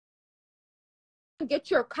Get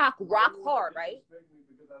your cock rock hard, right?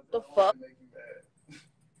 The fuck?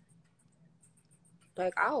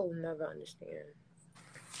 Like, I'll never understand.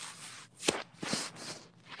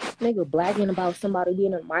 Nigga blagging about somebody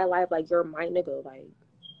being in my life like you're my nigga. Like,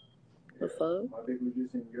 the fuck? My dick was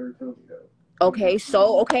just in your tummy, though. Okay,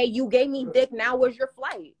 so, okay, you gave me dick. Now where's your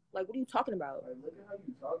flight? Like, what are you talking about? Like, look at how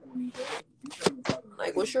you talking to me, bro.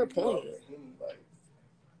 Like, what's your point?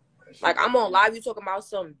 Like, I'm on live, you talking about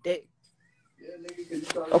some dick.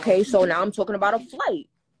 Okay, so now I'm talking about a flight.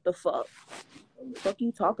 The fuck? The fuck are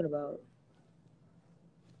you talking about?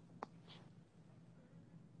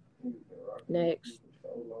 Next.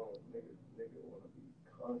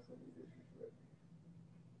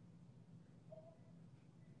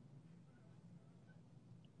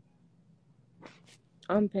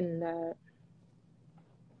 I'm pinning that.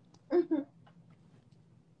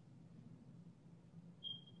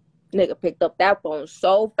 Nigga picked up that phone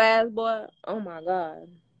so fast, boy. Oh my god.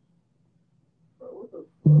 Bro, what the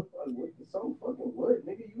fuck? Like, what the so fucking what?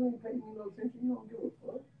 Nigga, you ain't paying me no attention. You don't give a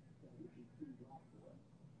fuck.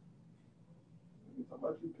 You talking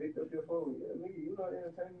about you picked up your phone. Yeah, nigga, you not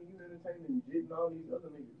entertaining me. You entertaining Jit and all these other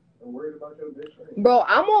niggas. I'm worried about your best friend. Bro,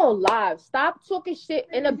 I'm on live. Stop talking shit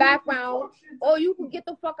in the background. Or you can get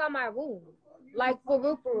the fuck out of my room. Like, for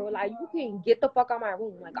real. Like, you can get the fuck out of my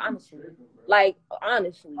room. Like, honestly. Like,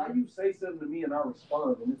 honestly. How you say something to me and I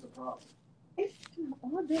respond and it's a problem?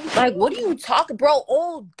 Like, what are you talking, bro?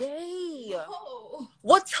 All day. Oh.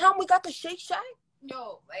 What time we got the Shake Shack?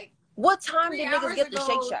 No, like. What time did niggas get the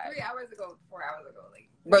Shake Shack? 3 hours ago, 4 hours ago. Like.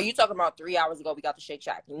 Bro, you talking about 3 hours ago we got the Shake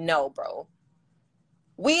Shack? No, bro.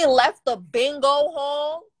 We left the bingo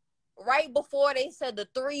hall right before they said the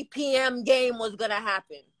 3 p.m. game was gonna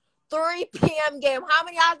happen. 3 p.m. game. How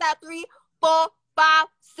many hours that? 3, 4, 5,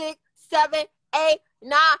 6, 7, 8,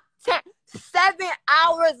 9, 10. 7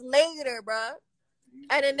 hours later, bruh.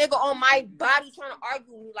 And a nigga on my body trying to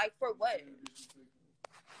argue with me, like, for what?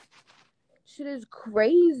 Shit is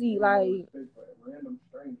crazy, like.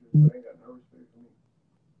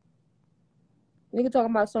 Nigga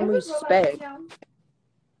talking about some respect.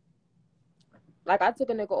 Like, I took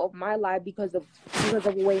a nigga off my life because of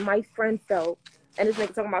the way my friend felt. And this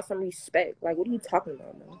nigga talking about some respect. Like, what are you talking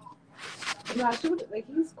about, man? Nah, like,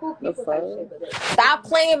 he's cool people type shit, but stop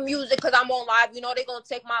playing music because I'm on live. You know they gonna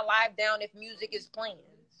take my live down if music is playing.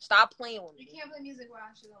 Stop playing with me. You can't play music while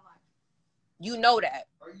she's on live. You know that.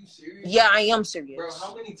 Are you serious? Yeah, I am serious. Bro,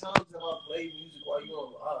 how many times have I played music while you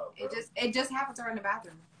on live, bro? It just happens to her in the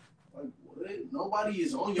bathroom. Like, what? Nobody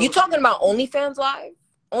is on your. You talking about OnlyFans live?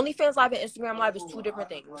 OnlyFans live and Instagram live is two different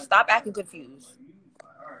things. Stop acting confused.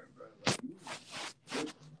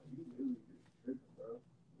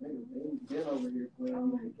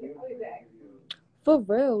 For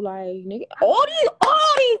real, like, nigga, all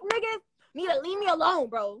these niggas need to leave me alone,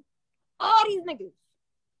 bro. All these niggas.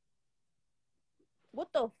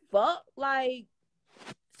 What the fuck? Like,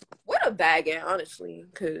 where the bag at, honestly?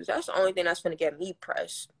 Because that's the only thing that's gonna get me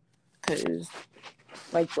pressed. Because,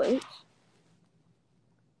 like, what?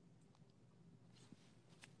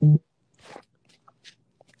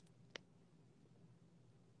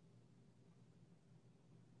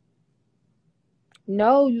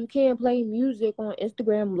 No, you can't play music on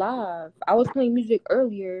Instagram live. I was playing music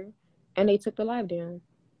earlier, and they took the live down.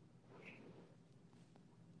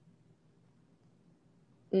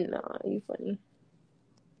 Nah, you funny.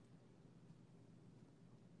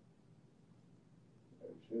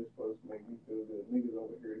 That shit's supposed to make me feel good. Niggas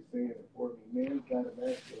over here saying it for me. Man, got a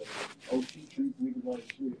masculine. Oh, she treats niggas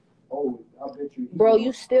like shit. Oh, I bet you. Bro,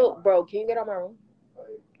 you still, bro, can you get out my room?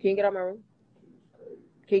 Can you get out my room?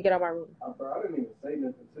 Can you get out my room? Bro, I didn't even say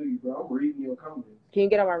nothing to you, bro. I'm reading your comments. Can you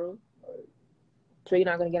get out my room? So you're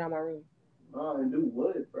not gonna get out my room? Nah, and do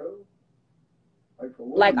what, bro? Like, for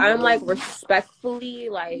what? Like, I'm like respectfully,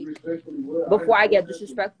 like, before I get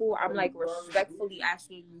disrespectful, I'm like respectfully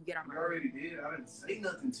asking you to get out my room. I already did. I didn't say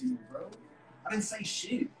nothing to you, bro. I didn't say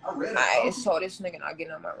shit. I read it. I saw this nigga not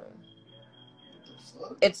getting out my room.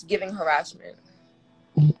 It's giving harassment.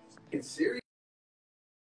 It's serious,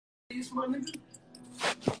 my nigga.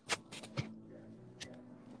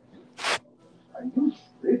 Are you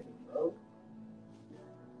tripping, bro?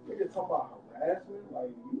 Nigga talking about harassment? Like,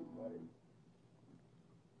 you, like.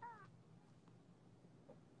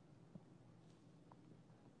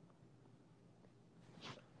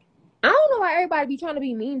 I don't know why everybody be trying to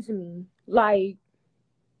be mean to me. Like,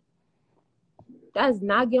 that's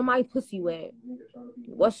not getting my pussy wet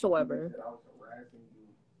whatsoever.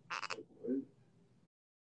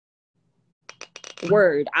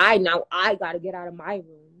 Word. I gotta get out of my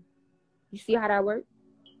room. You see how that works?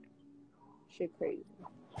 Shit crazy.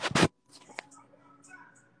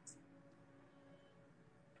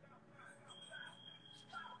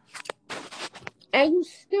 And you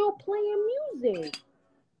still playing music.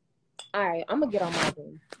 Alright, I'm gonna get on my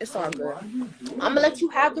room. It's all good. I'm gonna let you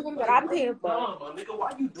have the room that I'm paying for. Nah, my nigga,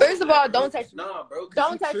 why you doing First of all, don't touch me. Nah, bro,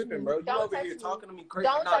 don't touch tripping, me. bro. You don't over touch here me. talking to me crazy.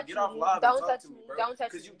 Don't nah, touch get off me. live Don't and talk touch to me, me. bro. Don't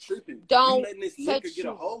touch Cause me. you tripping. Don't you letting this liquor get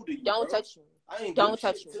a hold of you, Don't bro. touch me. I ain't don't do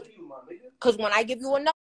touch shit me. to you, my nigga. Cause when I give you a number.